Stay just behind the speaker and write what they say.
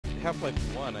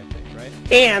Half-Life 1, I think, right?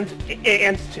 And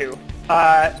 2.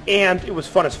 And it was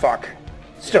fun as fuck.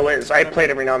 Still is. I play it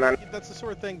every now and then. That's the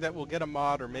sort of thing that will get a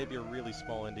mod or maybe a really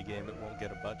small indie game that won't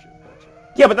get a budget.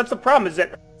 Yeah, but that's the problem, is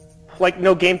that, like,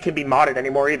 no game can be modded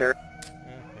anymore either.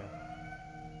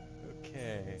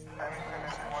 Okay.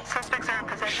 Suspects are in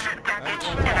possession of the package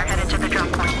and are headed to the drop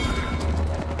point.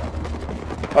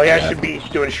 Oh yeah, I should be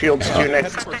doing shields too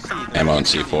next. Ammo and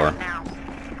C4.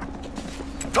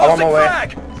 I'm on my way.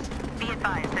 Be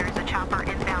advised, there is a chopper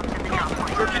inbound to the drop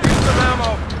point. Could use some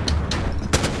ammo.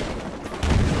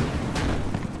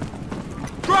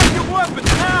 Drop your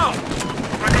weapons now!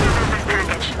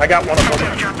 I got one of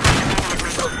them.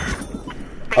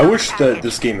 I wish that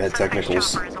this game had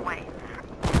technicals.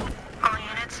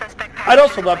 I'd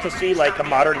also love to see, like, a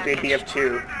modern day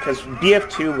BF2, because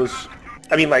BF2 was,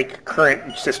 I mean, like,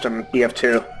 current system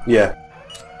BF2. Yeah.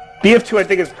 BF2, I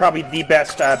think, is probably the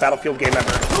best Battlefield game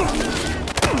ever.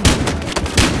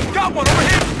 Got one over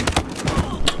here!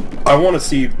 I want to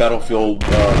see Battlefield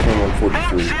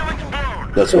 2143.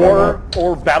 That's what I want.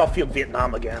 Or Battlefield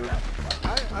Vietnam again.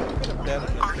 I'm gonna bet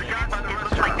It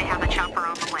looks like they have a chopper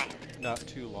on the way. not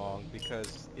too long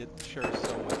because it shares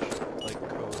so much like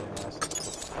code and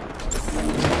assets.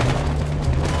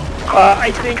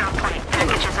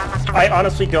 I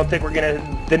honestly don't think we're gonna.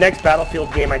 The next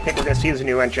Battlefield game, I think we're gonna see is a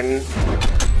new engine. No, they're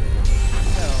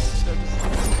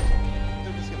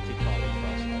just gonna keep calling it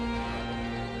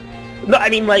crossfire. No, I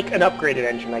mean like an upgraded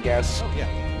engine, I guess. Oh yeah,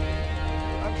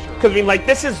 I'm sure. Because I mean, like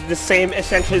this is the same,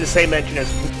 essentially the same engine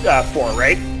as 4,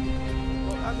 right?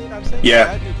 Well, I mean, I'm saying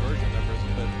Yeah. add new version numbers,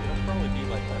 but it'll probably be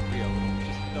like that real.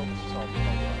 They'll just all be the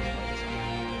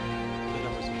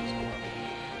numbers will just go up.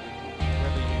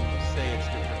 Whether you say it's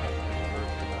different or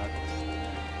not,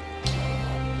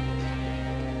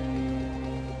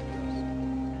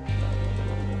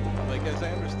 like as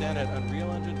I understand it,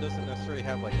 Unreal Engine doesn't necessarily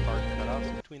have like hard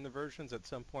cutoffs between the versions. At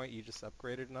some point, you just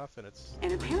upgrade it enough, and it's.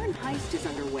 An apparent heist is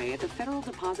underway at the Federal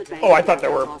Deposit Bank. Oh, I thought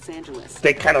there were. Los Angeles.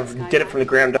 They kind of did it from the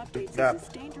ground up. It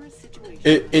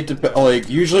depends. Like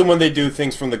usually when they do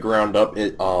things from the ground up,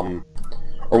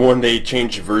 or when they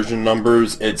change version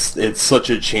numbers, it's such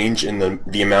a change in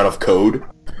the amount of code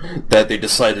that they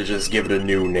decide to just give it a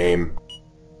new name.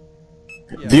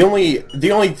 Yeah. The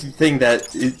only thing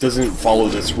that it doesn't follow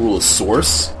this rule is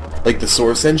Source, like the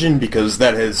Source engine, because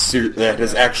that has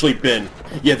actually been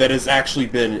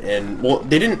and well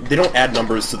they don't add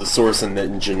numbers to the Source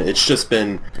engine. It's just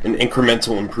been an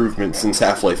incremental improvement since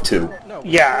Half-Life 2. No,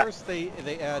 Yeah. Source they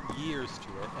add years to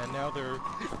it, and now they're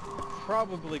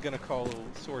probably going to call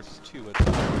Source 2 at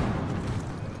some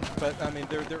point. But I mean,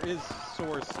 there is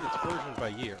Source. It's version by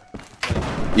year.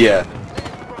 Yeah.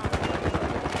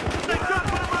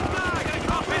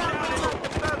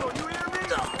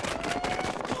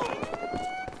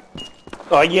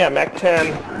 Yeah, Mac 10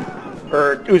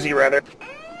 or Uzi rather.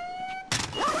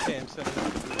 Okay, I'm sending it to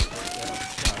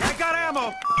I got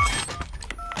ammo!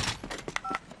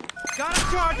 Got a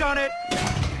charge on it!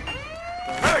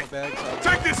 Hey!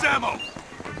 Take this ammo!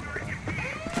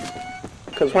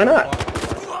 Because why not?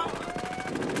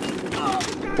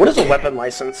 What is a weapon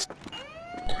license?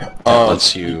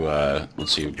 Lets you You're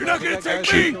not gonna take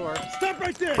shoot me! Stop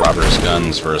right there! robbers'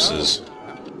 guns versus.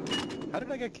 How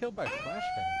did I get killed by flashbang?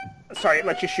 Sorry, it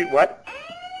lets you shoot what?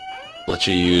 Let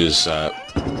you use. Hang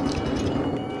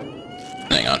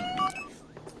on.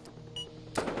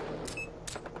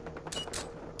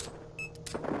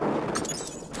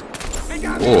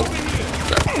 Ooh.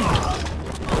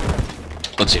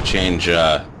 Lets you change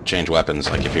weapons.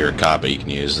 Like if you're a cop, you can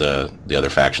use the other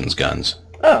faction's guns.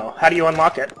 Oh, how do you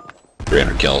unlock it?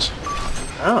 300 kills.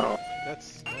 Oh,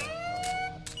 That's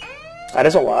that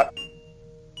is a lot.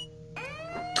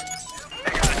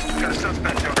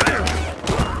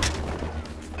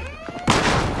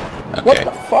 Okay. What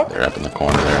the fuck? They're up in the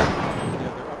corner there. yeah, they're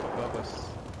up above us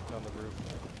on the roof.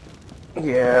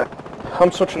 Yeah,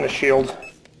 I'm switching to shield.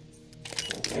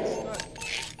 It's not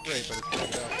great, but it's good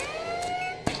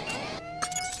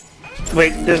enough.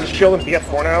 Wait, there's a shield in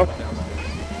BF4 now?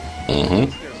 Mm-hmm.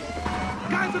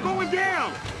 Guys are going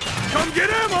down! Come get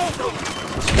ammo!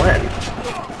 When?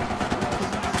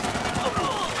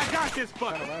 I got this,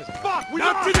 but fuck, we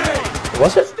not today!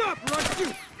 Was it? Stop,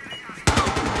 Rusty!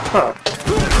 Huh.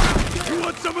 You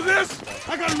want some of this?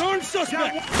 I got an armed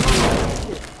suspect!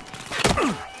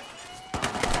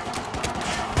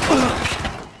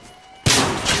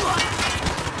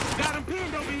 Got him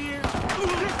pinned over here!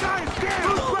 This guy is dead!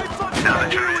 Right fucking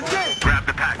dead! Grab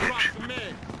the package!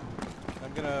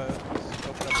 I'm gonna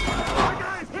open up Our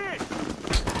guy's hit!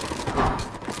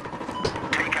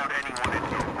 Take out anyone in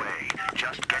your way.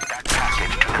 Just get that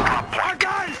package to the drop point. Our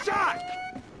guy is shot!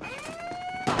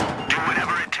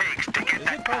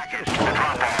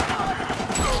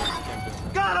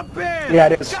 Yeah,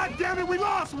 it is. God damn it, we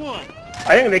lost one!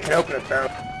 I think they can open it though.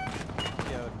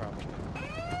 Yeah, probably.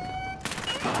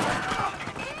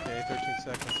 Okay, 13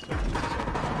 seconds. 13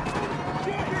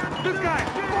 seconds. This guy!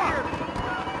 Fuck!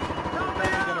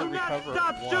 We're gonna recover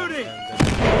Stop one, shooting!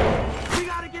 and We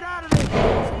gotta get out of this!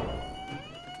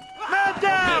 Man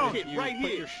down! then if you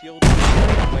put your shield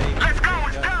away, Let's go,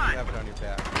 it's you done! have it on your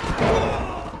back.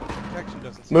 Protection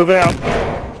doesn't. Moving out.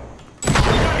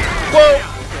 Whoa!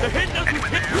 The hit doesn't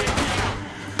hit me!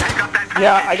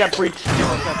 Yeah, I got breached. My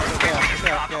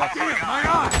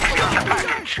eye!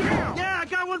 Yeah, I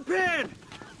got one pinned!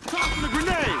 Tossing the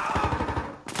grenade!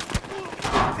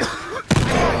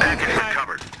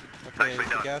 Okay, is the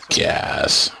gas on?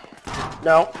 Gas.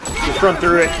 No, just run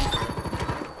through it.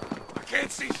 I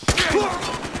can't see shit!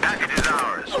 Package is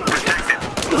ours. Protect it.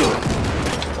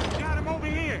 Got him over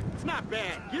here! It's not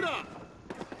bad. Get up!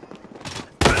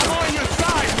 I'm on your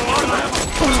side, Lord!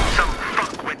 Some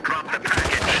fuckwit dropped the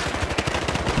package.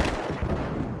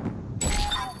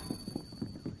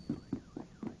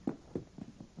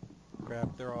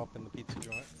 Crap, they're all up in the pizza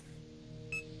joint.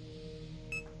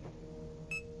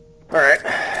 Alright.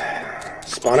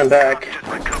 Spawning back. Just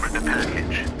recovered the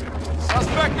package.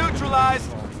 Suspect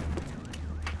neutralized!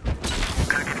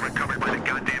 Package recovered by the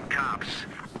goddamn cops.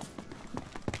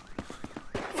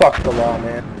 Fuck the law,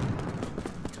 man.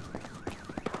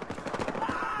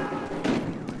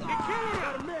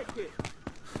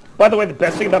 By the way, the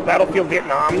best thing about Battlefield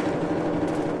Vietnam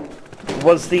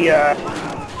was the,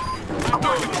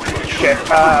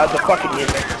 the fucking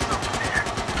music.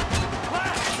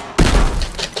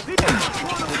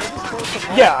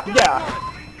 Yeah.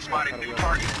 Spotted new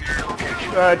target near your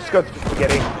location. Just go through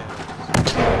spaghetti.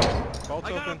 Vault's I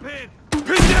got a open. pin!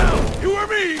 Pin down! You or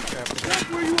me! That's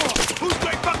where you are! Who's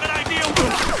my fucking idea?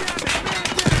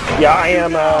 Yeah, I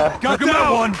am, Got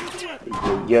that one!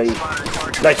 yeah.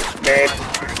 Nice, man.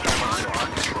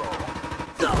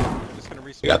 I'm just gonna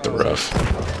You got the roof.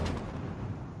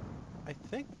 I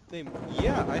think they.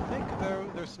 Yeah, I think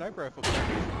their sniper rifle.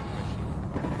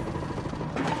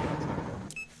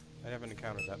 I haven't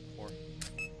encountered that before.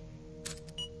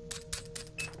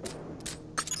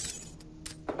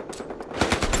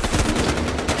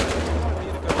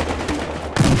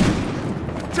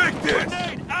 Take this!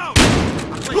 Grenade out!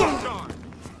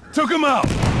 Took him out!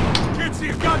 Can't see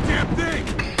a goddamn thing!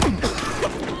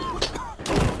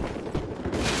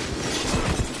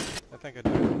 I think I do.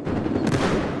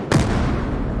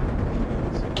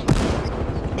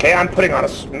 Okay, I'm putting on a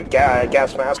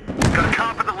gas mask. Got a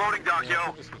cop at the loading dock, Yeah, yo.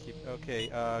 I'm just gonna keep. Okay,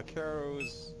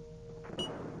 Caro's.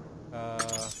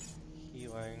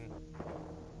 Healing.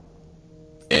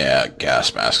 Yeah,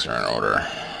 gas masks are in order.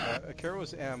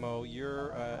 Caro's ammo.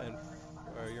 You're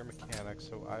you're mechanic,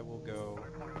 so I will go.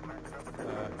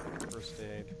 First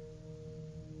aid.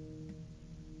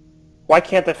 Why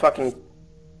can't I fucking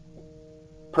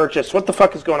purchase? What the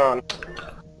fuck is going on?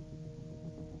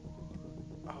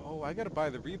 Oh, I gotta buy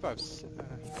the revives.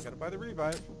 I gotta buy the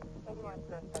revive.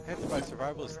 I have to buy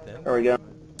survival is thin. There we go.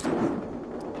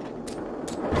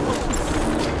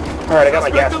 Alright, I got my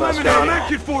gas mask I'm on.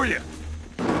 acting for you!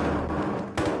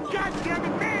 God damn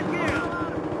it, man here!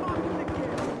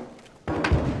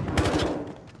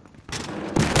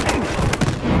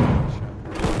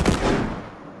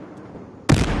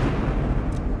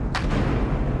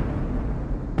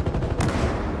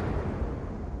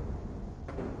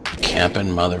 Camping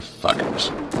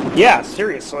motherfuckers. Yeah,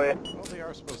 seriously. Well, they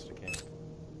are supposed to camp.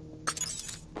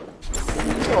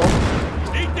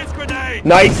 Eat this grenade!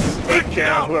 Nice! 8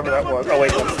 jam, whoever that was. Oh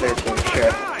wait, that's their team.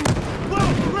 Shit.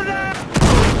 Whoa, grenade!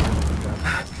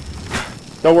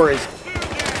 No worries.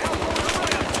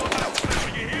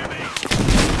 You hear me?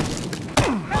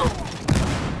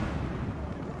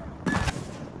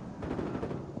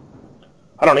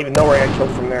 I don't even know where I got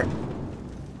killed from there.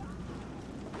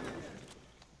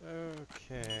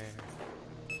 Okay.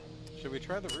 Should we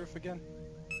try the roof again?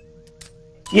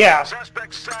 Yeah.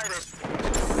 Suspect sighted.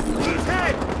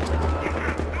 Hey!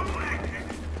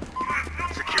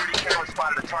 Security camera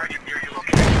spotted a target near your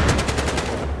location.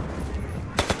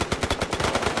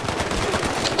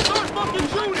 Start fucking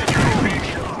shooting!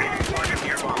 Target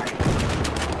nearby.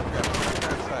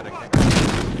 Outside, I can't.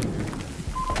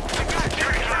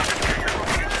 Security camera near your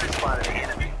location spotted an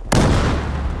enemy.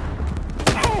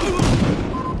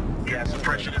 Gas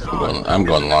suppression is on. I'm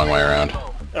going the long way around.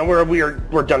 And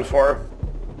we're done for.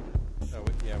 Oh,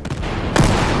 yeah.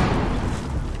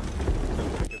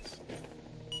 Tickets.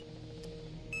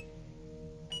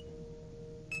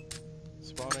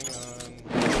 Spawning on.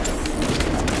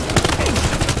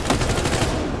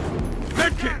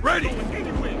 Medkit, ready!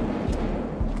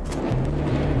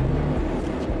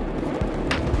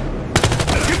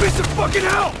 Fucking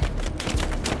hell!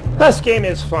 This game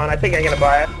is fun. I think I'm gonna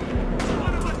buy it.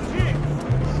 Son of a shit!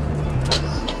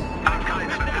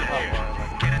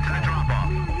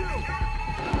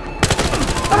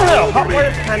 I don't know.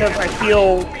 Hotwire is kind of, I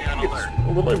feel, it's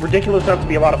a little ridiculous enough to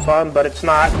be a lot of fun, but it's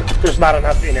not, there's not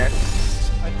enough in it. I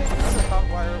think either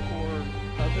Hotwire or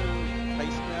other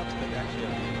heist maps that actually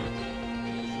have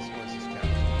the sources count.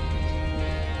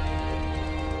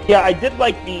 Yeah, I did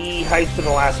like the heist in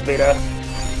the last beta. I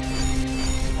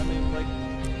mean, like,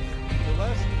 the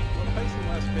heist in the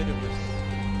last beta was...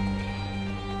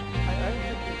 I don't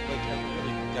think it, like, ever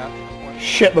really got to the point...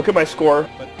 Shit, look at my score.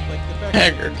 But, like, the fact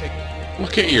Haggard. that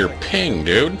Look at your ping,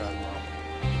 dude.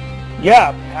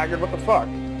 Yeah, Haggard, what the fuck?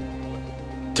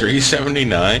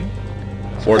 379?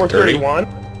 430? 431?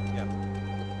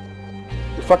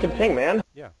 Yeah, Your fucking ping, man.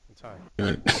 yeah, it's high.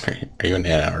 Are you in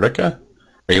Antarctica?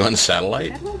 Are you on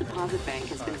satellite? Federal Deposit Bank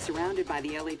has been surrounded by the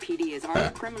LAPD as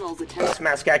armed criminals attempt. This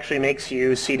mask actually makes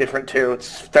you see different too.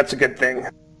 That's a good thing.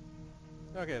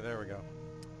 Okay, there we go.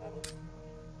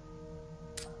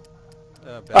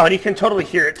 Oh, and you can totally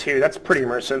hear it too. That's pretty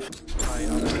immersive.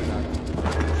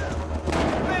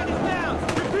 Man is down!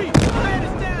 Repeat! Man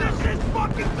is down! This shit's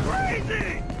fucking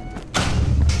crazy!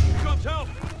 Here comes help!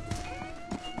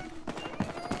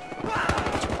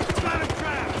 Got him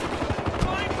trapped!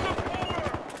 Find some cover!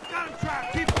 Got him trapped!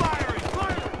 Keep firing!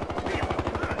 Fire!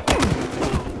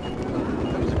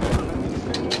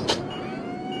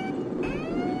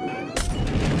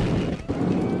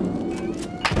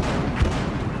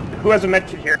 Who has a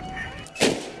medkit here?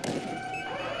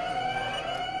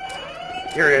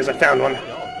 Here it is. I found one.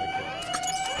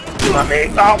 Not me.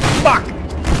 Oh, fuck!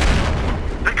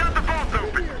 They got the vault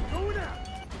open.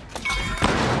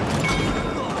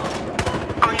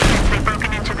 All units, they've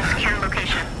broken into the secure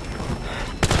location.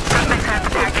 Suspects have the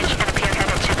package and appear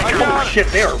headed to the Oh, shit,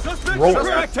 they are rolling.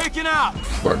 Suspect taken out!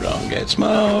 We're gonna get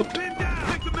smoked. Take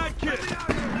the med kit! Attention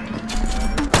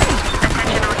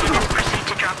all units, proceed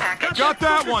to drop package. Got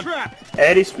that one!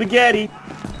 Eddie Spaghetti.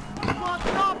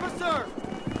 Officer!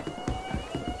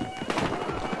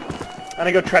 I'm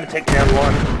gonna go try to take down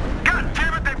one. God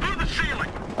damn it, they blew the ceiling!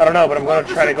 I don't know, but I'm gonna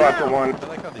try to go after one. I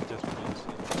like how they just released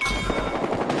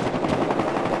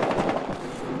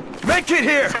it. Med kit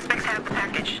here! Suspects have the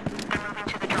package. They're moving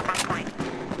to the drop-off point.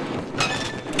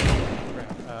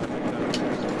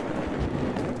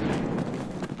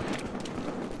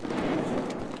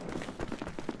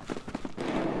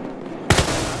 I'm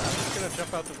just gonna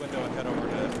jump out the window and head over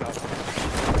to Alpha.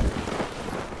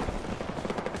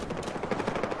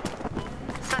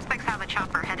 Suspects have a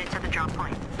chopper headed to the drop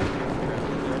point.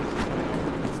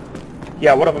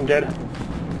 Yeah, one of them did.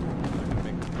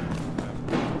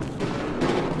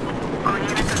 All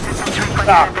units, assistance requested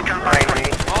Ah, at the drop-off behind point.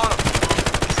 me.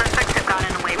 Suspects have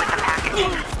gotten away with the package.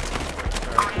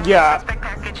 All units, Yeah, suspect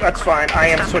package that's fine. I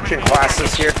am included switching stuff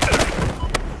classes here.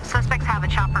 Suspects have a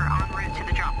chopper en route to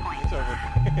the drop point. It's over.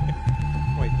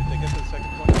 Wait, did they get to the second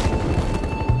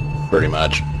point? Pretty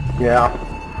much. Yeah.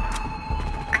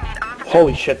 I need officers.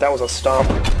 Holy shit, that was a stomp.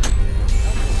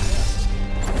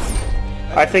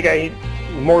 I think I need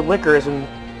more liquor in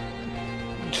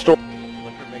store.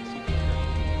 Liquor makes you quicker.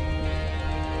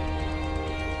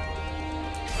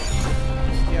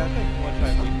 Yeah, I think one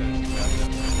time we finished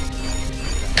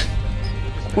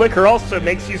that. Liquor also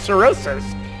makes you cirrhosis.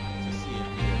 To see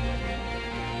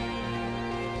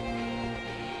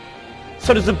it.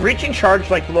 So does the breaching charge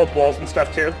like blow up walls and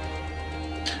stuff too?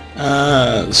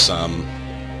 Some.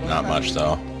 Not much,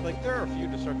 though. Like, there are a few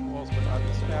destructive walls, but on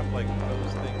this map, like,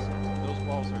 those things, those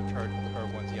walls are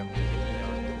ones you have to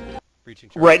take out. Breaching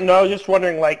charge. Right, no, I was just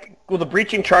wondering, like, will the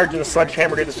breaching charge and the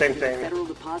sledgehammer do the same thing? Federal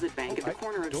Deposit Bank at the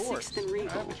corner of Doors. 6th and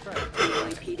Regal. I was The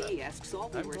right. LAPD asks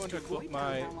all I'm viewers going to to equip avoid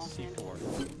my downtown Los Angeles.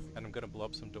 C4, and I'm going to blow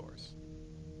up some doors.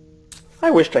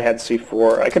 I wished I had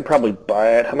C4. I could probably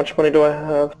buy it. How much money do I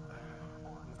have? How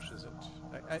much is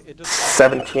it? It just...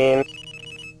 17.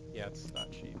 Yeah, it's not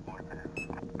cheap.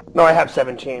 No, I have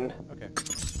 17. Okay.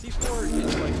 C4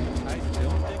 is like, I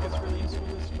don't think it's really useful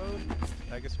in this mode.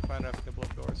 I guess we'll find out if we can blow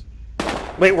up doors.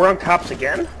 Wait, we're on cops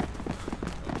again?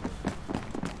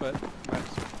 But, might have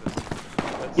switched this.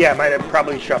 But Yeah, might have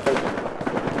probably shuffled.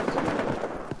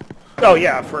 Oh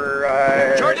yeah, for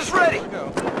Charge is ready! Let's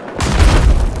go.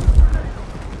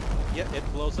 Yeah, it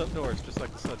blows up doors, just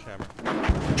like the sledgehammer.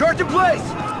 Charge in place!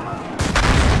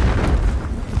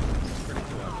 It's pretty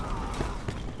cool, actually.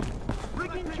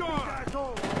 Rigging charge!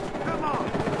 Come on!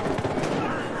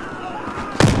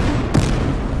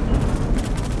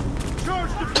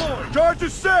 Charge deployed! Charge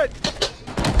is set!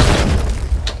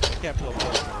 Can't blow up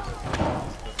doors.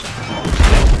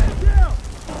 Down!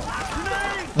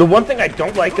 Grenade! The one thing I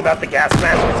don't like about the gas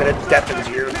mask is that it deafens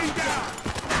you.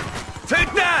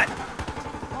 Take that!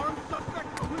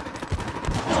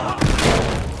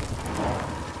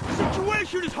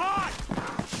 Situation is hot!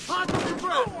 Hot on your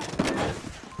breath!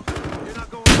 You're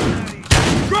not going that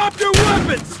easy. Drop your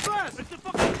weapons! It's the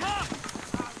fucking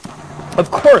cops! Of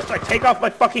course, I take off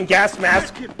my fucking gas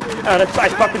mask, and I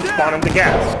fucking spawn into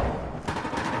gas.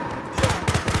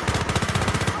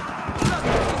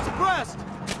 Suppressed!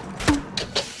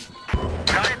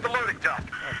 Guys, the loading dock.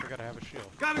 Oh, I forgot I have a shield.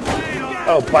 Got a grenade on!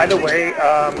 Oh, by the way,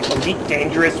 Elite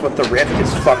Dangerous with the Rift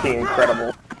is fucking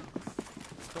incredible.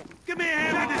 Give me a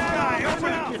hand with this guy!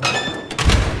 Open up!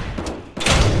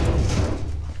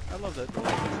 I love that.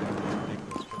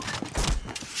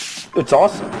 It's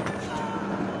awesome.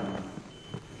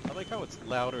 I like how it's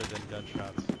louder than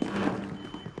gunshots.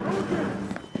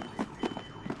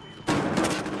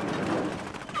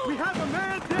 We have a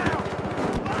man down!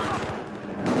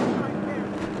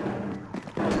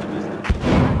 Also, does the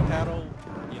paddle,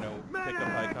 you know,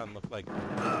 pickup icon look like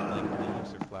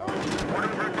leaves or flowers?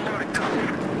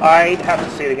 I'd have to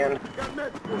see it again.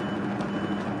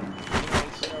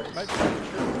 I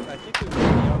think it would be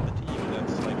on the team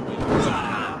that's like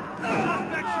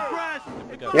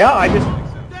Yeah, I just...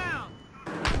 Down!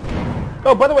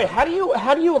 Oh, by the way, how do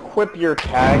you equip your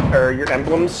tag or your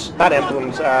emblems? Not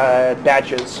emblems,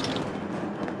 badges.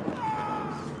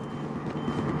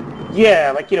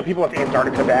 Yeah, like, you know, people with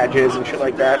Antarctica badges and shit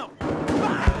like that.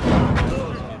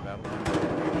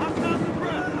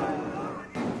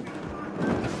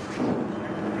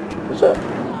 What's up?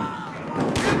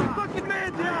 Fucking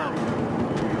man down!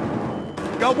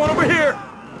 Got one over here!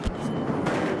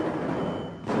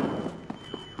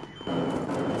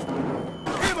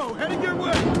 Ammo, heading your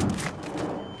way!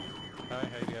 Hi,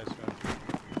 how you guys doing?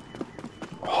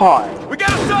 Hi. We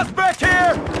got a suspect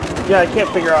here! Yeah, I can't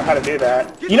figure out how to do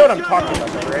that. You know what I'm talking about,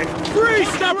 though, right? Three,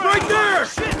 stop right there!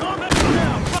 Shit, on that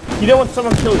now! You know when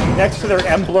someone kills you, next to their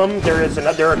emblem, there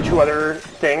are two other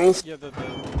things? Yeah, the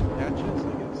patches,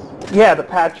 I guess. Yeah, the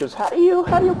patches. How do you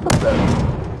put those? I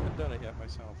haven't done it yet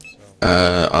myself, so...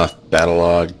 Off battle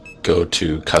log, go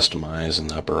to customize in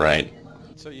the upper right.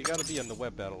 So you gotta be in the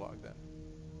web battle log then.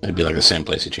 It'd be like the same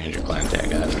place you change your clan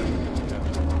tag at.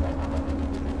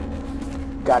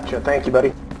 Gotcha. Thank you,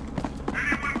 buddy.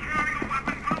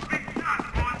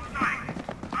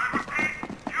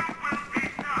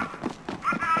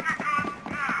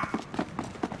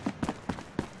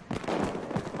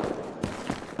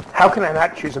 How can I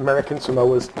not choose American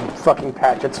Samoa's fucking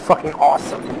patch? It's fucking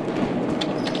awesome.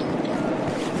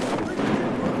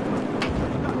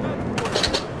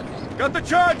 Got the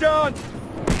charge on!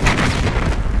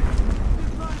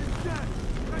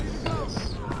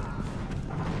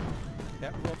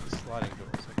 Yeah, well, the sliding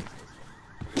doors, I guess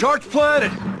that's Charge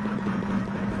planted!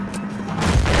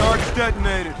 Charge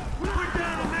detonated. We're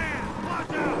down a man! Watch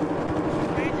out!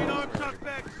 Engaging armed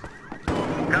suspects!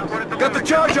 Got the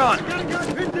charge on! Got a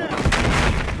gun pinned down!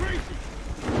 Crazy!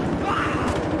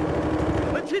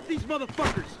 Ah! Let's hit these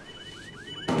motherfuckers!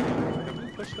 Have we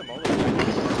pushed them all the way?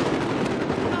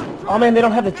 Oh man, they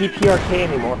don't have the DPRK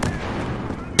anymore.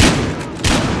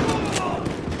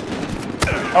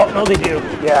 Oh, no they do.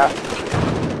 Yeah.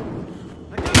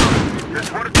 This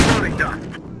one is the loading dock.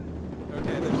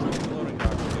 Okay, there's the loading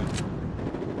dock too.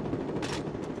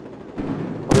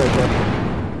 Right there.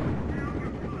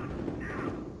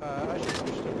 I should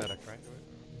switch to medic, right?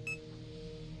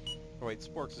 Oh wait,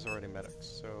 Sporks is already medic,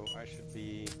 so I should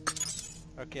be...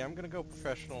 Okay, I'm gonna go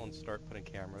professional and start putting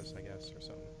cameras, I guess, or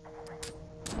something.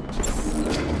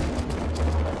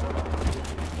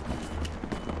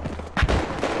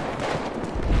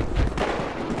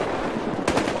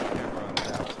 Camera on the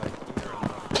outside here.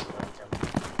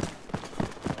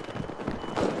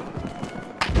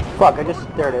 Fuck, I just...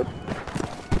 There it is.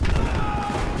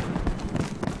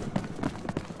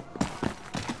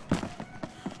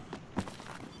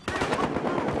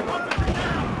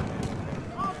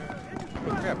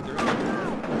 Crap,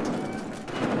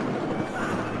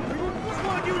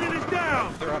 Squad unit is down!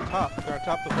 they're on top. They're on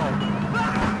top of the vault.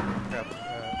 Crap,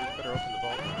 we better open the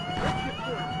vault.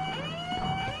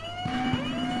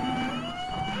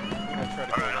 I'm gonna try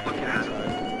to go around the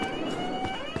outside.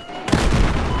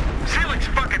 Ceiling's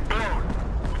fucking blown.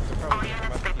 They're All probably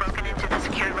units, they've broken into the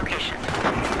secure location.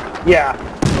 Yeah.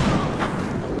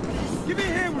 Give me a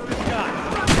hand with this guy!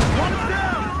 One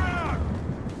down!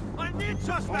 I need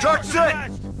suspects! Charge set!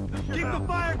 Keep the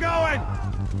fire going!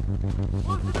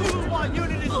 Squad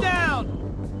unit is down!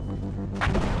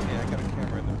 Yeah, I got a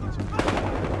camera in the pizza.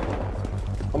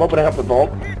 I'm opening up the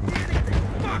vault.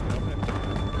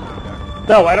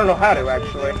 No, I don't know how to,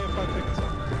 actually.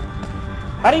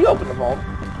 How do you open the vault?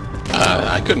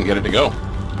 I couldn't get it to go. They're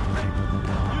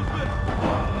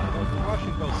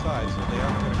washing both sides, so they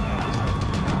are going to count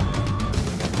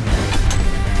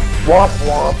this Womp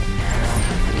womp.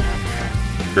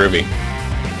 Groovy.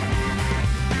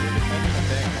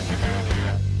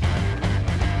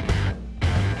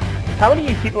 How many of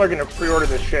you people are going to pre-order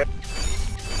this shit?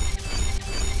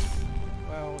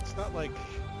 Well, it's not like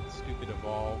stupid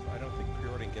Evolve. I don't think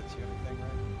pre-ordering gets you anything, right?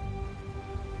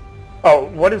 Oh,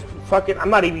 what is fucking... I'm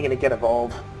not even going to get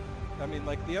Evolve. I mean,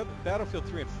 like the other Battlefield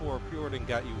 3 and 4, pre-ordering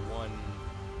got you one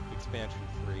expansion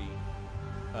free,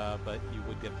 but you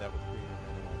would get that with premium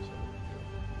anyway.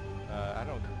 So I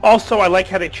don't. Also, I like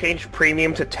how they changed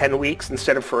premium to 10 weeks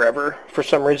instead of forever for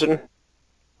some reason.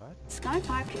 Sky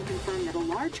 5 can confirm that a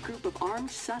large group of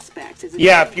armed suspects is...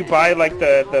 Yeah, if you buy like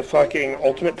the fucking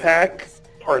ultimate pack,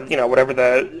 or you know whatever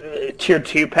the tier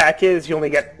 2 pack is, you only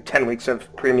get 10 weeks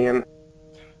of premium.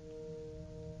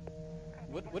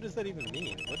 What does that even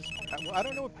mean? I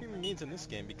don't know what premium means in this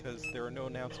game because there are no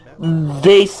announced maps.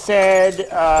 They said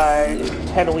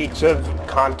 10 weeks of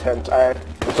content.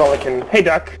 That's all I can... Hey,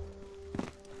 Duck.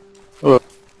 Hello.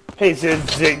 Hey,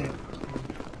 Zigix.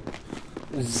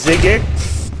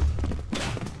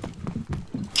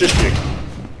 Just,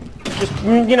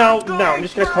 you know, no, I'm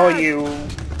just gonna call you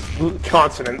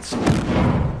consonants.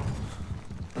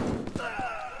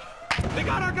 They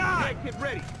got our guy! Get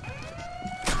ready!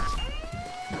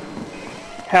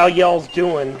 How y'all's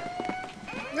doing?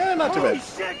 Yeah, not too bad.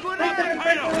 Shit,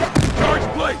 charge,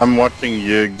 please! I'm watching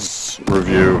Yig's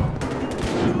review.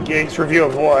 Gigs review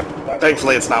of what?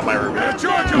 Thankfully, it's not my review.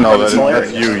 Charge No, that's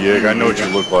you, Yig. I know what you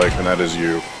look like, and that is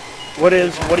you. What are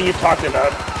you talking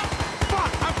about?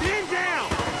 Fuck, I'm pinned down!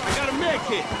 I got a med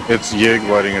kit! It's Yig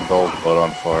lighting a doll's butt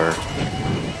on fire.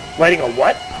 Lighting a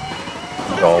what?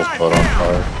 Doll's butt on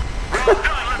fire.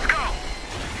 Let's go!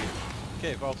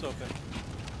 Okay, vault's open.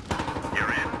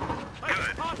 You're in.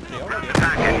 Good. Okay, already.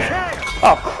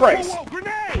 Oh, Christ. Whoa,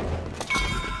 grenade!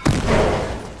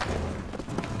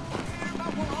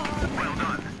 Well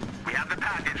done. We have the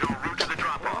package en route to the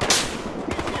drop-off.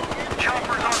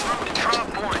 Choppers en route to drop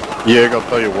point. Yig, I'll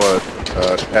tell you what.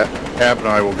 Ab and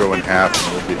I will go in half, and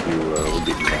we'll get you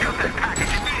Pick up down. that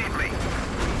package immediately.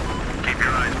 Keep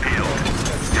your eyes peeled.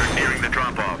 You're nearing the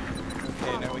drop-off.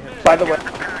 Okay, now we have. By the way,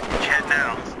 Package head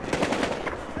now.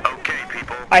 Okay,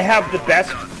 people. I have the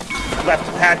best left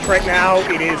patch right now.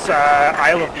 It is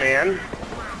Isle of Man.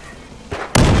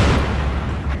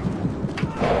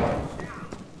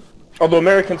 Although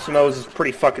American Samoa's is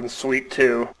pretty fucking sweet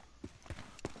too.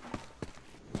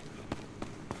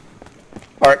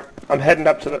 Alright, I'm heading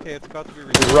up to the Okay, it's about to be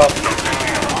released. rough.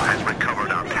 Has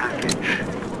recovered our package.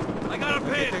 I got a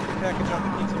Okay, take the package out the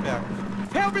pizza back.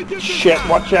 Help me get this Shit,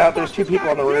 watch out, there's two people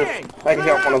on the roof. I can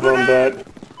get one of them, but...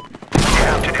 You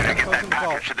have to get Close that in the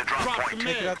vault. package to the drop point.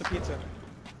 Take it out the pizza.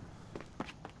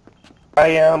 I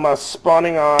am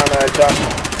spawning on Duck.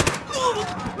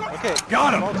 Okay,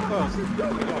 got him. Vault's closed. Where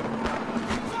are we going?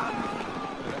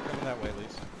 They're not coming that way, at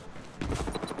least.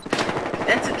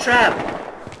 That's a trap.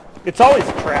 It's always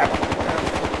a trap.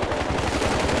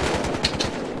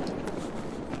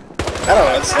 I don't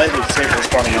know, it's slightly safer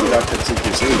spawning on Duck than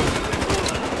CQC.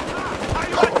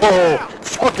 Oh,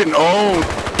 fucking owned!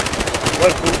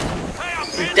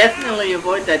 We definitely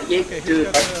avoid that Yig Okay, who's dude.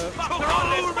 got the...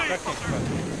 Duck tank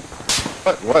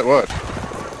button. What? Wait.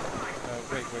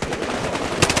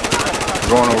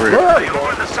 Going over Where here. are you going?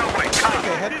 Over the subway.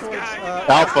 Okay, head towards,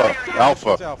 Alpha.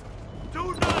 towards Alpha. Alpha.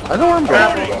 I know where I'm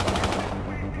going.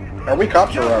 Are we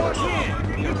cops or robbers?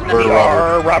 We're We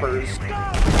are robbers.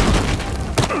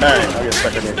 Alright, I'll get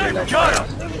stuck in your thing next time.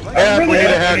 Yeah, we need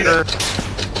a hacker.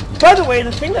 By the way,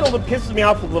 the thing that pisses me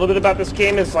off a little bit about this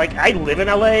game is, like, I live in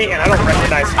LA and I don't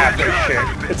recognize half their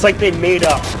shit. It's like they made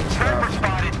up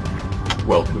stuff.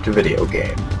 Welcome to video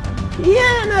game.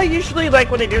 Yeah, no, usually, like,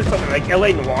 when they do something like LA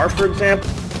Noire, for example.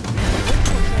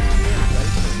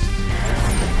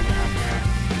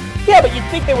 Yeah, but you'd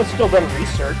think they would still done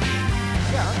research.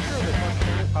 Yeah, I'm sure that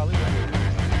Hollywood.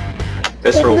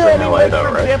 This Well, rules no, I in mean, LA like, though,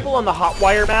 for right? example, on the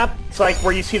Hotwire map, it's like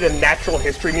where you see the Natural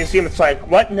History Museum, it's like,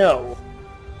 what? No.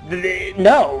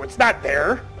 No, it's not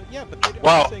there. Yeah, but they,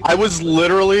 Wow, I'm saying- I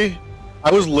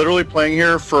was literally playing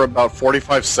here for about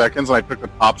 45 seconds, and I took the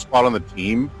top spot on the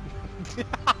team.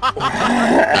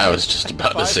 I was just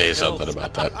about to say something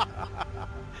about that.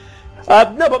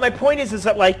 No, but my point is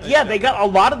that, like, yeah, they got a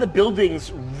lot of the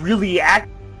buildings really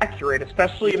accurate,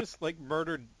 especially... You just like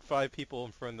murdered 5 people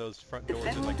in front of those front doors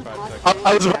in like 5 seconds.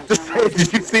 I was about to say,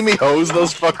 did you see me hose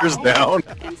those fuckers down?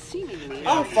 And seemingly...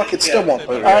 Oh, fuck, it still won't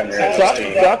put it on your Duck, team.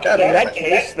 in that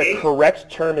case, the correct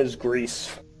term is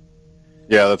grease.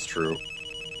 Yeah, that's true.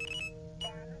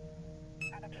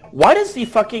 Why does the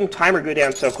fucking timer go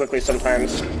down so quickly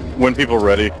sometimes? When people are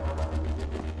ready.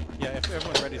 Yeah, if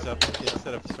everyone readies up,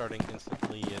 instead of starting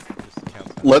instantly, it just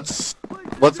counts down.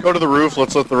 Let's go to the roof.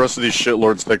 Let's let the rest of these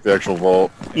shitlords take the actual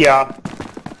vault. Yeah.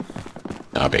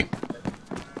 Copy.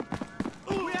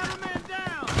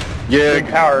 Yeah, Big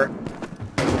power.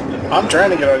 I'm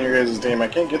trying to get on your guys' team. I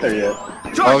can't get there yet.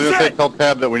 I was gonna say tell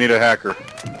Tab that we need a hacker.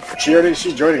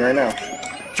 She's joining right now.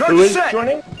 Who is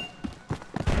joining?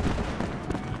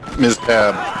 Ms.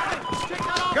 Tab.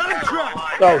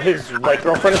 Oh, his, like,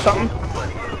 girlfriend or something?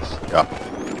 Yeah.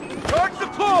 Charge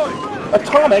deployed!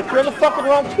 Atomic, you're on the fucking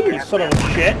wrong team, you son of a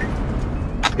shit.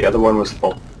 The other one was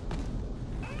full.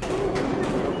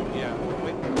 Yeah,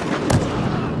 wait.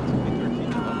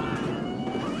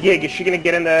 Gig, is she gonna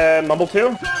get in the Mumble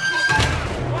too?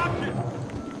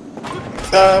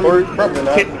 Probably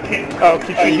not.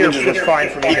 Can she hear just fine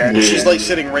from you guys? She's like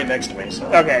sitting right next to me, so.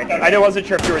 Okay, I wasn't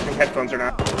sure if you were using headphones or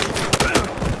not.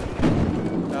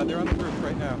 They're on the roof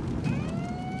right now.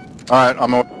 Alright,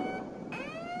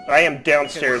 I am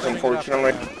downstairs, Okay,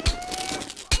 unfortunately.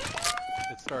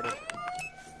 It started.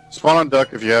 Spawn on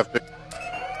duck if you have to.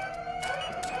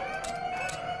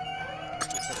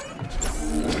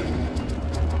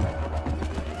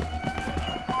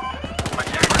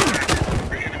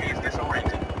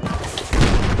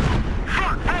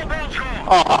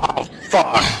 Oh,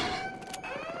 fuck!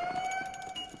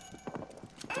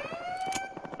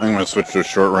 I'm gonna switch to a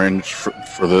short range for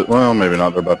the... Well, maybe not.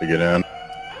 They're about to get in.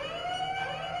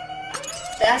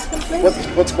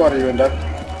 What squad are you in, Doug?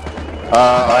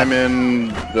 I'm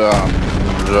in... I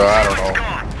don't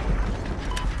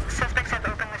know. Suspects have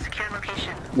opened the secure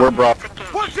location. We're brought...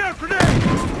 Watch out, grenade!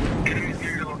 Enemies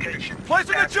near your location.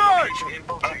 Placing the charge!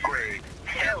 Upgrade.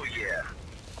 Hell yeah.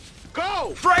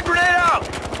 Go! Frag grenade out!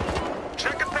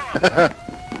 Check it out!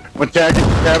 When Tab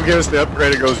gives us the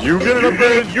upgrade, it goes, you get an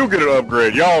upgrade, you get an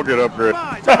upgrade, y'all get an upgrade.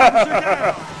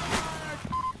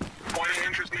 Point of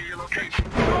interest near your location.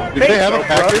 Did they have a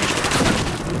package?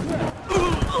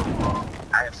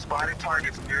 I have spotted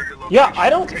targets near your location. Yeah, I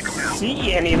don't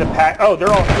see any of the pack. Oh, they're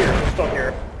all here. They're still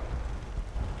here.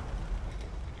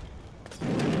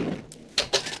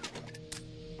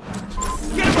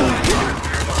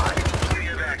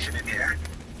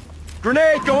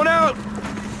 Grenade going out!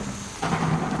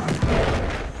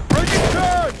 Breaking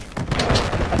charge!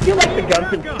 I feel like the gun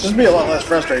could... This would be a lot less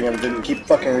frustrating if it didn't keep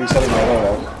fucking resetting my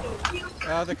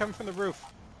logo. They're coming from the roof.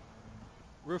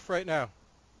 Roof right now.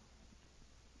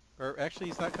 Or actually,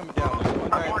 he's not coming down. There's one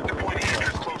guy at the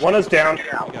roof. One is down. You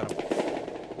got him.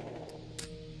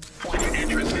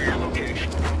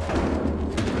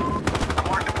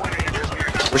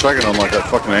 Wish I could unlock that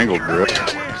fucking angle grip.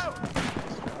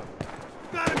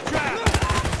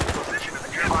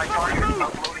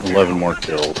 11 more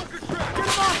killed.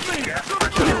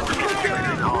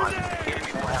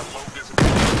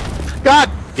 God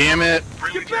damn it!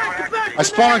 I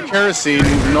spawned on kerosene,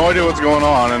 no idea what's going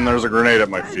on, and there's a grenade at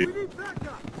my feet.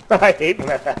 I hate when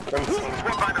that happens.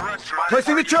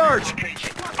 Placing the charge!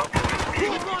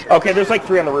 Okay, there's like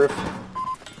 3 on the roof.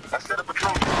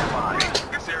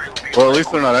 Well, at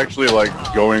least they're not actually, like,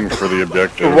 going for the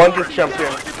objective. 1 just jumped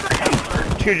in.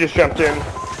 2 just jumped in.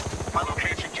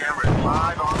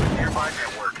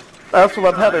 I also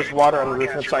love how there's water on the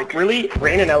roof, and it's like, really?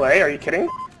 Rain in LA? Are you kidding?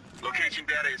 Location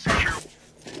data is secure.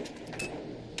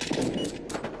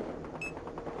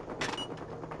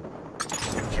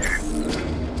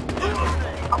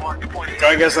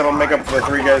 I guess that'll make up for the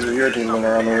 3 guys with your team that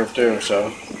are on the roof too,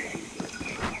 so.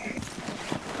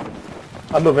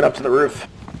 I'm moving up to the roof.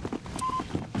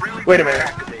 Wait a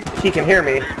minute. He can hear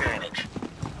me.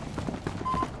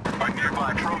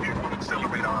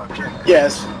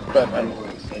 Yes, but I'm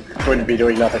going to be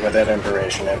doing nothing with that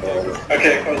information, I believe.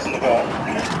 Okay, closing the ball.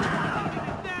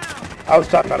 I was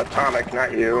talking about Atomic,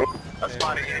 not you. I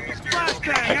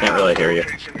can't really hear you.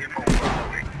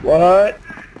 What?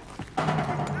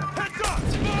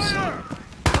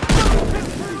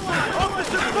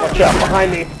 Watch out,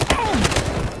 behind me.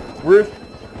 Roof.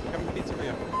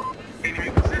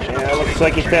 Yeah, looks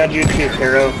like he found you too,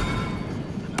 hero.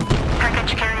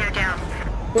 Package carrier down.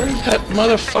 Where did that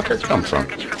motherfucker come from?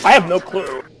 I have no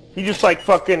clue. He just like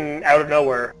fucking out of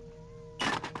nowhere.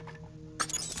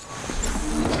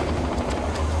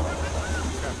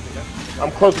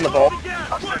 I'm closing the vault.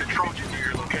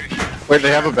 Wait, they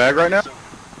have a bag right now?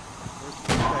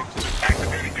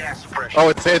 Oh,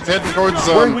 it's heading towards,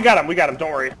 We got him,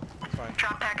 don't worry.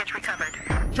 Drop package recovered.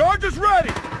 Charge is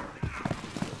ready!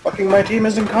 Fucking my team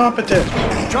is incompetent!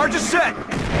 Charge is set!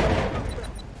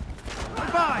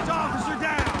 Advise, officer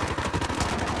down!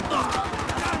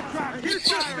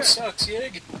 Sucks,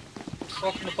 Yig.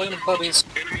 Welcome to playing with puppies.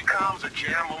 Enemy comms are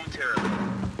jammed momentarily.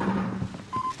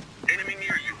 Enemy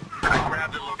near you. I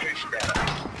grabbed the location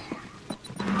data.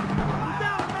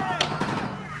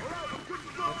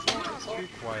 It's too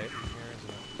quiet in here, isn't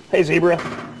it? Hey, Zebra.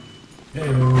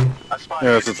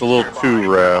 Yes, it's a little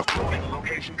too rough.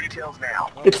 Location details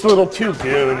now. It's a little too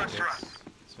good.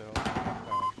 So,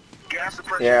 Gas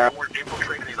suppression Yeah. network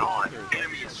infiltrating is on.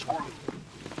 Enemy is screwed.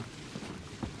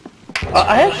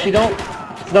 I actually don't...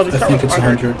 No, they I start think with it's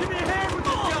 100. Give me a hand with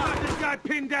this guy. This guy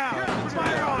pinned down.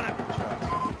 Fire on him.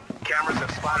 Cameras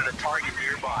have spotted a target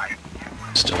nearby.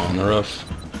 Still on the roof.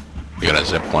 You gotta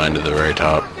zip line to the very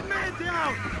top. Man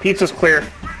down. Pizza's clear.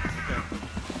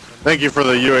 Thank you for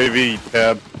the UAV,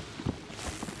 Tab.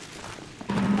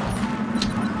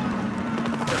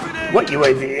 What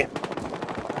UAV?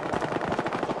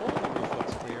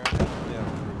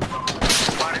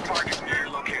 Spotted targets near your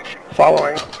location.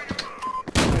 Following.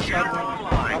 Zero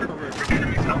online.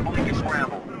 Enemies uploading a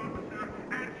scramble.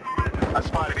 I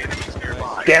spotted enemies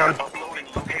nearby. Down. Uploading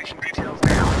location details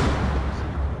now.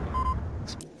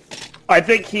 I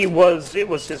think it was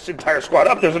his entire squad.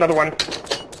 Up, there's another one.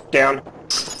 Down.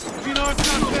 You know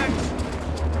it's not fixed.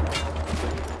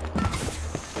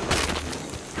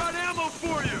 Got ammo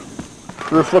for you.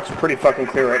 Roof looks pretty fucking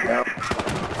clear right now.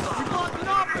 You lost an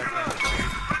officer.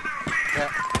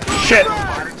 Shit!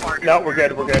 No, we're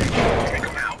good, we're good. Take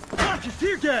him out. Watch his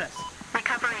tear gas.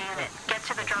 Recovery unit, get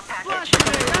to the drop package.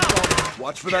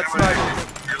 Watch for that sniper.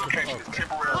 Your location is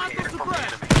temporarily hidden from the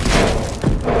enemy.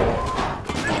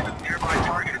 Position of nearby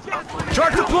target is uploaded.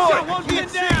 Charge deployed. One man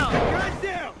down. Guys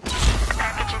down.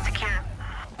 Package insecure.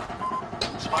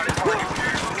 Spotted targets near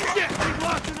your location. Shit, we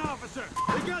lost an officer.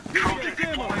 They got tear gas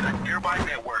ammo. Deployed at nearby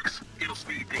networks. It'll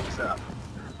speed things up.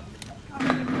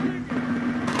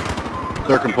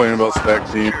 They're complaining about stack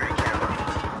team.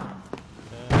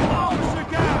 Officer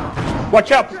down.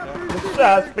 Watch out!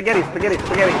 Spaghetti. Hey, Ed,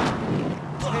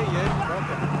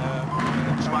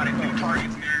 welcome. Spotted new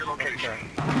targets near your location.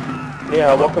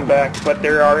 Yeah, welcome back, but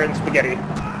there are in spaghetti.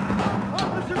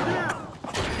 Officer down.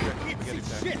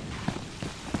 Shit.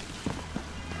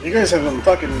 You guys have some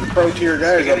fucking pro-tier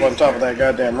guys up on top of that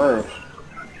goddamn roof.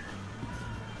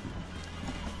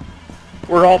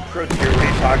 We're all pro tier, what are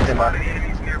you talking about? Spotted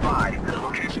enemies nearby.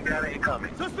 Location data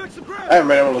incoming. Suspect suppressed. I haven't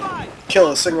been able to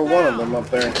kill a single one of them up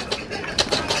there.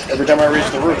 Every time I reach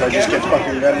the roof, I just get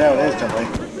fucking gunned down instantly.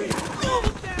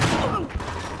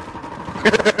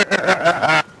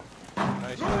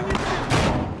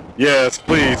 Yes,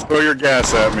 please, throw your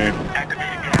gas at me.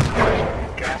 Activating gas suppression.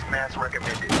 Gas mask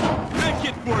recommended. Med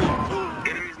kit for you.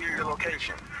 Enemies near your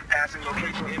location. Passing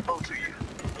location info to you.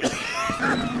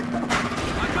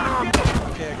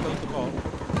 Okay, I closed the vault.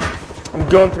 I'm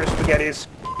going through spaghettis.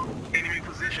 Enemy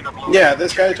position uploaded. Yeah,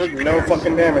 this guy took no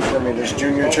fucking damage from me, this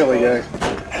junior chili guy.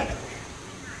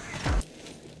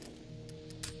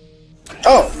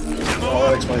 Oh! Well,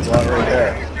 that explains a lot right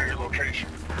there. Near your location.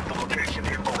 The location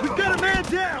info. We've got a man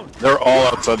down. They're all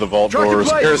outside the vault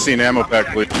doors. Kerosene ammo pack,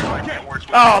 please.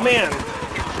 Oh man!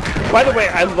 By the way,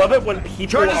 I love it when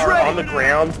people are on the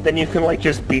ground, then you can like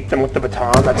just beat them with the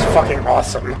baton. That's fucking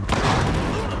awesome.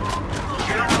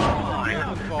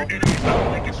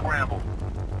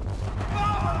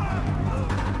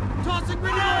 Tossing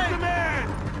grenade!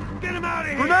 Get him out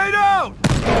of here! Grenade out!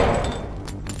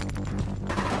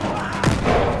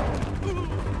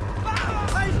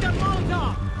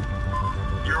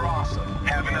 You're awesome.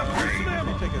 Have an upgrade.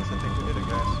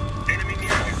 Enemy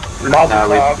near you. No,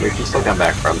 we can still come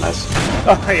back from this.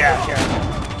 Oh yeah.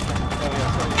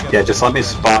 Yeah, just let me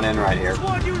spawn in right here.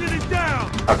 Squad unit is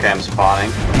down! Okay, I'm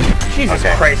spawning. Jesus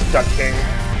Okay. Christ, Duck King.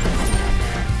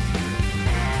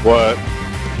 What?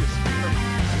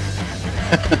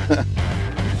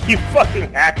 You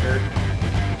fucking hacker.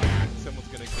 Someone's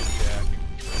gonna get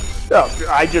you hacking. Oh,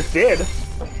 I just did.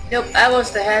 Nope, I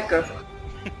was the hacker.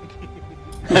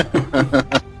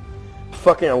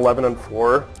 Fucking 11 and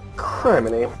 4.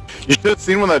 Criminy. You should have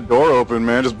seen when that door opened,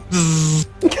 man. Just.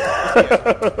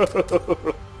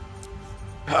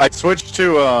 I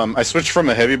switched from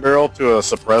a heavy barrel to a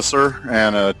suppressor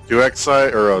and a 2x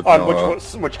sight, or a, On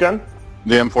which gun?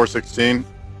 the M416.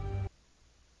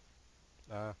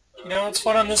 You know what's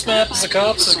fun on this map is the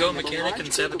cops is go mechanic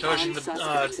and sabotaging the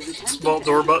vault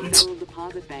door buttons.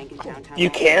 You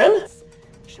can?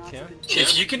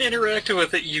 If you can interact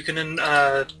with it, you can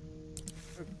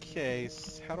Okay,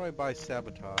 how do I buy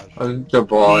sabotage?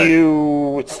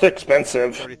 It's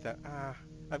expensive. 30,000.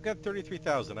 I've got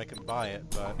 33,000. I can buy it,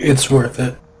 but It's worth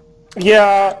it.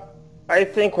 Yeah, I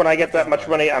think when I get that much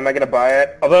money, I'm not going to buy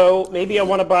it. Although, maybe I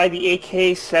want to buy the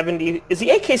AK-70... Is the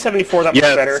AK-74 that much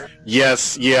better?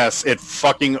 Yes, it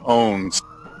fucking owns.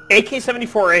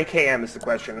 AK-74 or AKM is the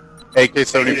question.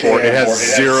 AK-74, it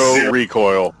has zero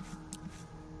recoil.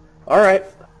 Alright.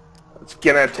 It's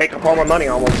gonna take up all my money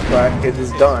almost, but it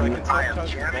is done.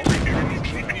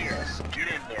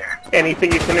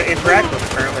 Anything you can interact with,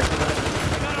 apparently.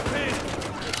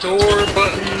 Door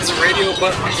buttons, radio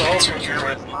buttons, all sorts of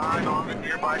crap. I'm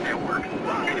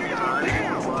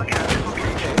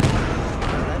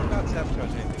not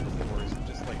sabotaging anything before, is it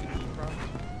just like a key prompt?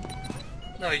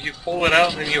 No, you pull it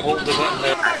out and then you hold the button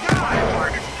down.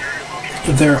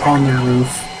 They're on the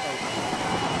roof.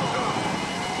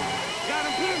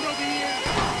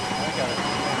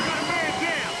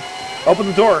 Open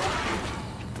the door.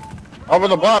 Open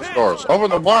the blast doors. Open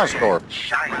the blast door.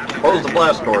 Close the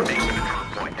blast doors.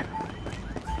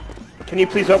 Can you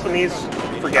please open these?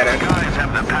 Forget it. Guys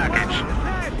have the package.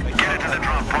 Get it to the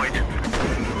drop point.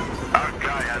 Our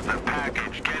guy has the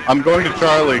package. I'm going to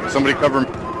Charlie. Somebody cover me.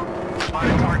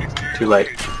 Too late.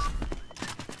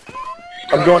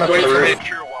 I'm going up to the roof.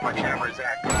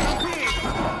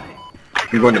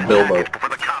 I'm going to Bilbo.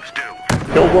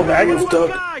 Bilbo Baggins?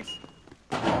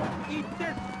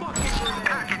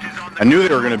 I knew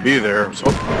they were going to be there, so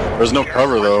there's no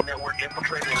cover though.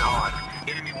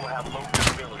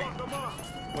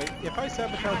 Wait, if I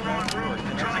sabotage my door,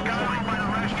 can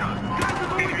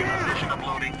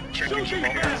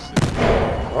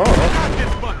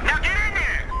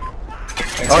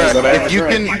Alright, if you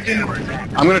can...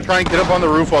 I'm going to try and get up on the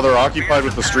roof while they're occupied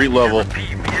with the street level.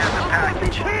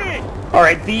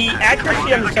 Alright, the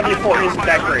accuracy on the 74 isn't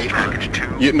that great.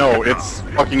 No, it's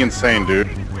fucking insane, dude.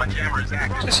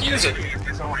 Just use it.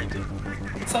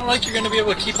 It's not like you're gonna be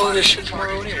able to keep all this shit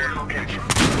tomorrow anyway.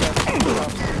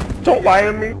 Don't lie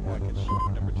to me.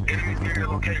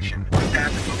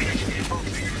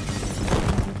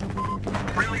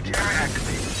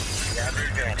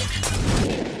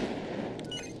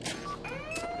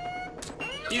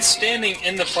 He's standing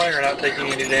in the fire, not taking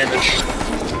any damage.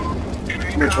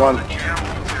 Which one?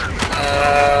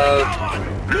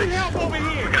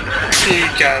 The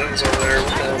guy that was over there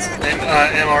with his name,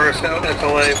 MRFLA.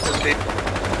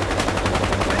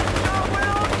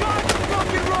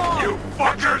 You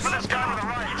fuckers! I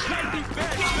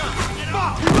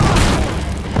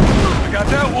got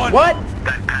that one! What?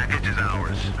 That package is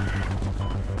ours.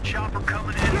 Chopper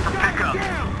coming in for pickup.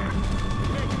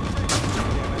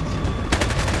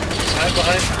 Hide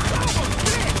behind.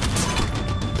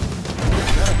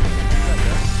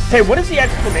 Hey, what does the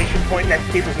exclamation point next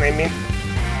to people's name mean?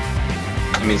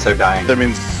 It means they're dying. That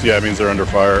means, yeah, it means they're under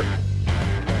fire.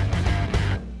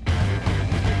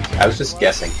 I was just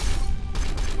guessing.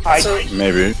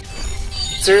 Maybe.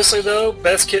 Seriously though,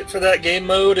 best kit for that game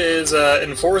mode is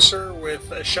Enforcer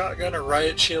with a shotgun, a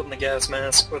riot shield, and a gas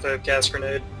mask with a gas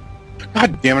grenade.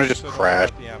 God damn it, I just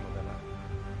crashed.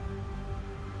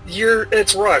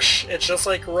 It's Rush. It's just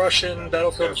like Rush in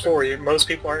Battlefield 4. Most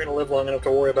people aren't going to live long enough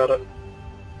to worry about it.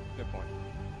 Good point.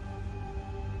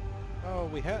 Oh,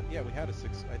 we had a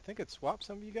 6. I think it swapped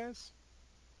some of you guys.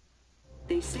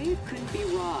 They say it couldn't be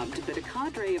robbed, but a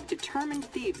cadre of determined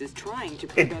thieves is trying to...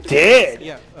 It did!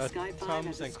 Yeah,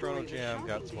 Tums and Chrono Jam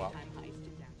got swapped.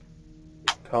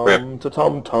 Tom to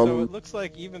Tom Tom. So it looks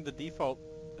like even the default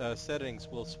settings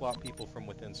will swap people from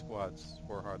within squads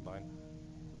for Hardline.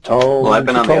 Tom, well, I've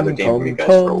been on the other game for you guys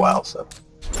for a while, so...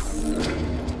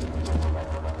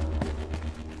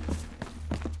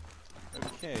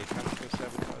 Okay, time to go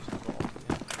sabotage the vault.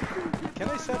 Can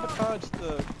I sabotage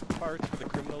the parts where the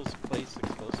criminals place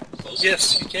explosives?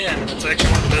 Yes, you can. It's actually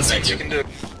one of the best things you can do.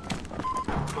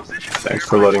 Thanks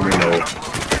for letting me know.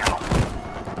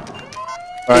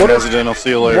 Alright, Resident, I'll see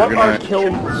you later. Good night.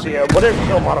 What are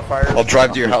kill modifiers? I'll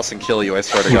drive to your house and kill you, I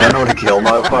swear to God. You don't know what a kill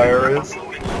modifier is?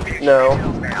 No.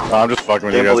 I'm just fucking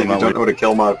with you guys. You don't know what a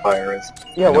kill modifier is.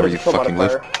 Yeah, what is a kill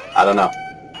modifier? I don't know.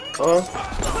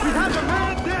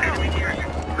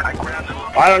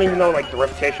 I don't even know, like, the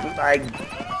reputation.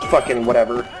 Fucking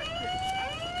whatever.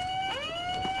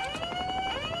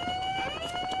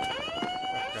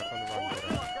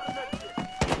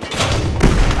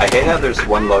 I hate how there's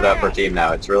one loadout per team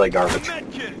now. It's really garbage. I'm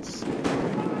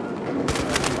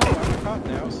caught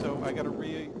now, so I gotta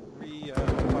apply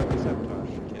the sabotage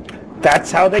kit.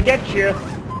 That's how they get you.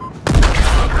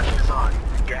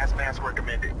 Gas mask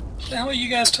recommended. What the hell are you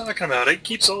guys talking about? It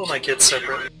keeps all of my kits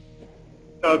separate.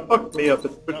 Fuck me up.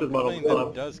 It pushes my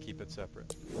It does keep it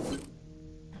separate.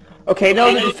 Okay,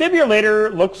 no, the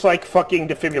defibrillator looks like fucking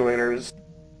defibrillators.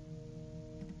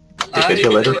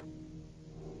 Defibrillator?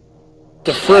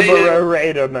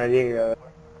 Defibrillator mania.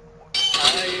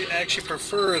 I actually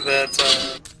prefer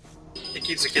that it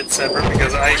keeps the kids separate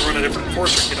because I run a different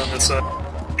enforcer kit on this side.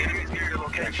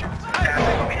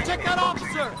 Check that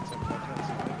officer!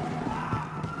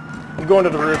 I'm going to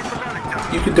the roof.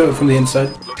 You can do it from the inside.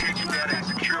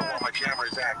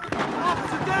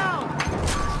 Officer down!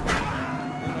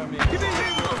 Give me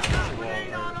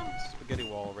Spaghetti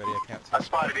wall already, I can't see. I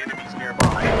spotted enemies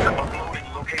nearby.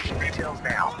 Uploading location details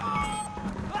now.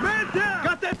 Man down!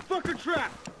 Got that fucker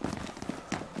trapped!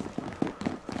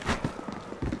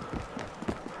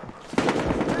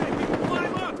 Hey, we can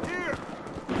climb up here!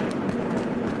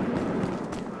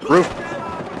 Roof.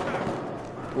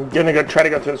 I'm gonna go try to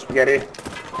go through the spaghetti.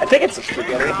 I think it's the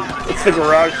spaghetti. It's the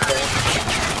garage thing.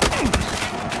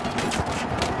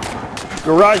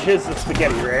 Garage is the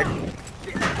spaghetti, right?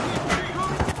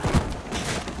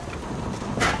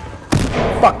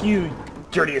 Fuck you,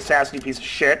 dirty assassin piece of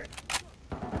shit.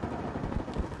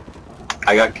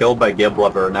 I got killed by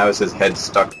Giblover, and now his head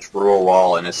stuck through a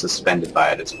wall and is suspended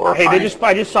by it. It's horrifying. Hey,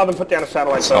 I just saw them put down a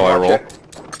satellite. That's how I roll.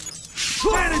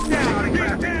 Man it down!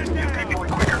 Man down!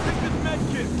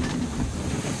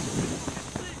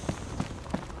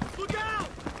 Look out!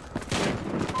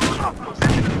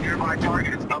 Position of nearby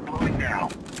target is uploading now.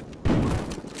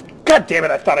 God damn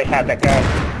it, I thought I had that guy.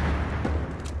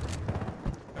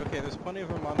 Okay, there's plenty of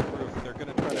them on the roof. They're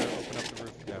gonna try to open up the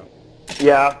roof now.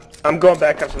 Yeah, I'm going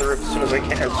back up to the roof as soon as I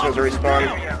can, as soon as I respawn.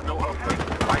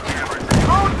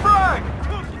 On frag!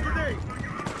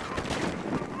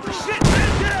 Shit,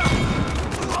 man down!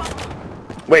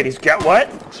 Wait, he's got what?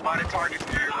 Spotted targets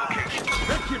near your location.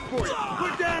 That kid for you.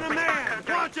 Put down a man!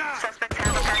 Watch out! Suspects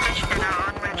have a package and are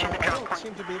en route to the I drop don't point.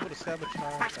 seem to be able to sabotage.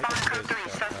 Respawn code 3.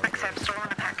 Suspects have stolen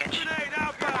a package. Grenade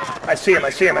outbound! I see him, I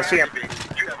see him, I see him.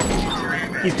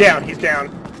 He's down, he's down.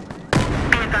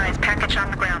 Be advised, package on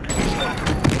the ground.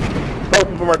 Both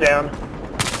of them are down.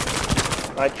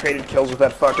 I traded kills with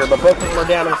that fucker, but both of them are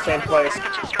down in the same place.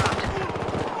 Package is dropped.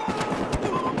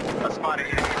 A spotted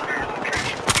enemy near your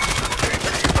location.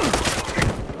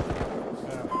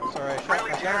 Sorry, I got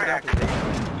him down to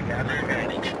You have the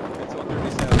advantage. It's on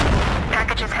 37.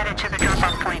 Package is headed to the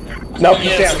drop-off point. Nope,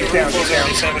 he's down, he's down, he's down.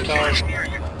 Sabotage.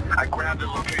 I grabbed the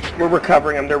location. We're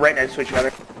recovering them, they're right next to each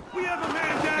other. We have a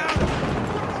man down!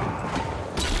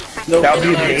 That would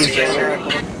be amazing.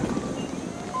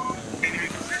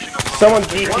 Someone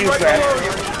defuse that.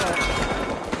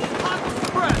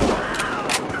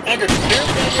 Edgar,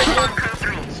 Respawn code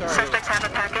 3. Suspects have a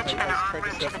package and are en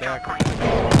route to the drop point.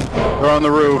 They're on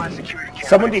the roof.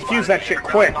 Someone defuse that shit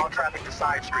quick. All traffic to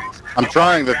side streets. I'm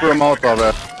trying. They threw a Molotov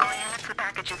at. All units, the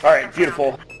package is Alright,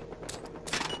 beautiful.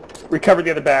 Recover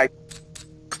the other bag.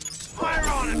 Fire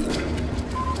on it!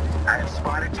 I have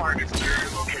spotted targets near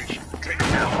your location. Take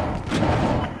them out.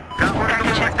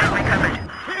 Package has been recovered.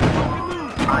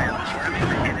 I am jamming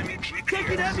the enemy GPS.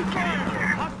 Taking heavy fire!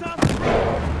 Hostile!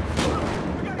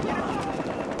 We gotta get it!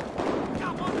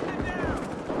 Got one down!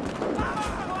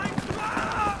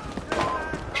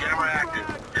 Jammer active.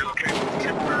 Your location is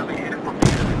temporarily hidden from the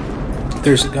enemy.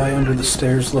 There's a guy under the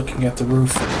stairs looking at the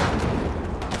roof.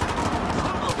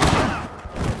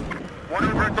 One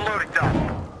over at the loading dock.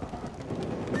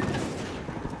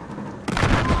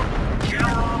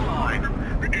 Jammer online.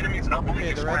 The enemy's Okay, uploading they're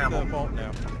at the scramble. vault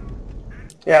now.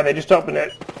 Yeah, they just opened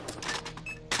it.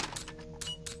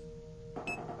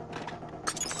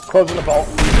 Closing the vault.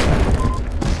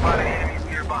 Spotted enemies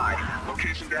nearby.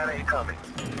 Location data incoming.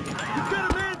 You've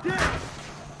got a man down!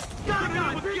 Got him,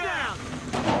 down!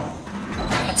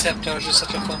 that sabotage is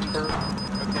such a fun bird. Okay,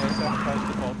 I sabotaged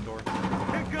the vault door.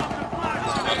 Here comes the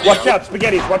flash! Watch out,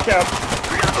 spaghettis, watch out.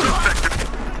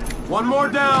 One more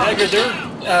down! Edgar, there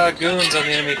are goons on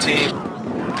the enemy team. Oh,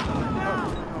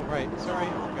 right. Sorry, I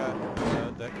forgot.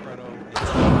 That chrono.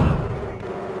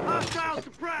 Hostile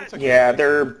suppressed! Yeah,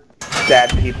 they're bad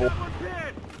people.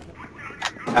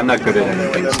 I'm not good at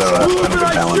anything, so I'm a good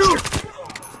balance.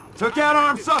 Took out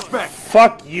armed suspect!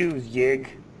 Fuck you, Yig.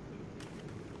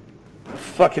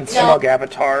 Fucking smug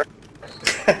avatar.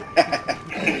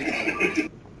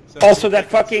 Also, that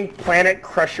fucking Planet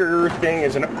Crusher thing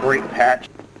is a great patch.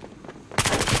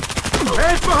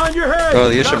 Hands behind your head! Oh,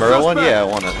 the Ishimura one? Yeah, I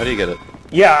want it. How do you get it?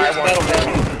 Yeah, I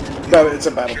want No, it's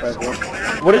a battle pass one.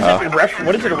 What is it?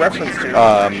 What is it a reference to?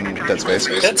 Dead Space.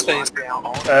 Dead Space.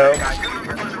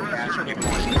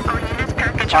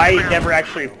 I never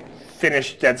actually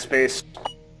finished Dead Space.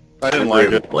 I didn't like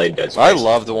it. Played Dead Space. I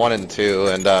loved 1 and 2,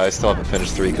 and I still haven't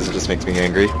finished 3 because it just makes me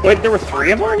angry. Wait, there were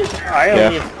 3 of them? I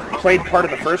only played part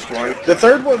of the first one. The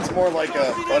third one's more like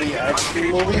a buddy action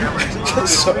movie.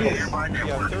 So,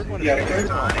 Yeah, third one is the first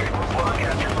one.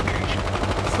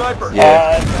 Sniper.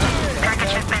 Yeah.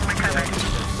 Package has been recovered.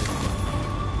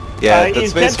 Yeah, Dead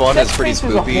Space 1 is pretty Dead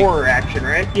Space spoopy. Is a horror action,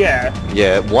 right? Yeah.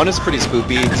 Yeah, 1 is pretty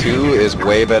spoopy, 2 is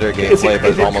way better gameplay,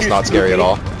 but almost not scary at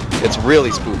all. It's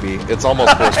really spoopy. It's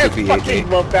almost more spoopy I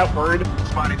fucking love that word.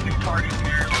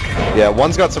 Yeah,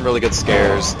 1's got some really good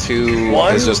scares, 2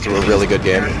 is just a really good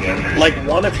game. Like,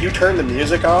 1, if you turn the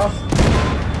music off,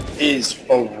 is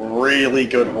a really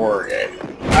good horror game.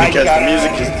 Because the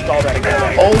music is the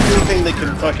only thing that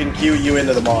can fucking cue you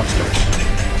into the monsters.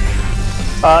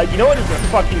 You know what is a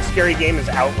fucking scary game is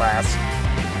Outlast.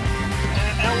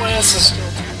 Outlast is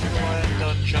still too reliant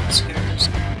on jump scares.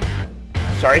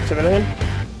 Sorry, Timothy?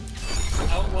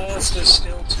 Outlast is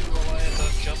still too reliant on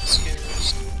jump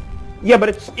scares. Yeah, but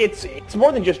it's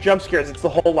more than just jump scares. It's the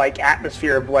whole like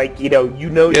atmosphere of like you're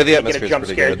gonna get a jump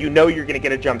scare. good. You know you're gonna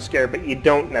get a jump scare, but you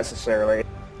don't necessarily.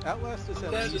 Outlast is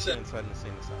at least inside the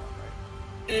same asylum, right?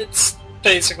 It's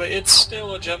basically, it's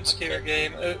still a jump scare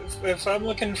game. If I'm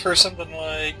looking for something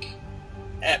like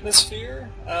atmosphere,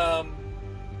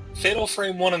 Fatal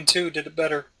Frame 1 and 2 did it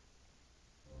better.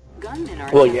 Gunmen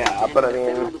are Well, yeah, but I mean...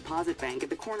 Federal Deposit Bank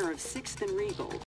at the corner of 6th and Regal.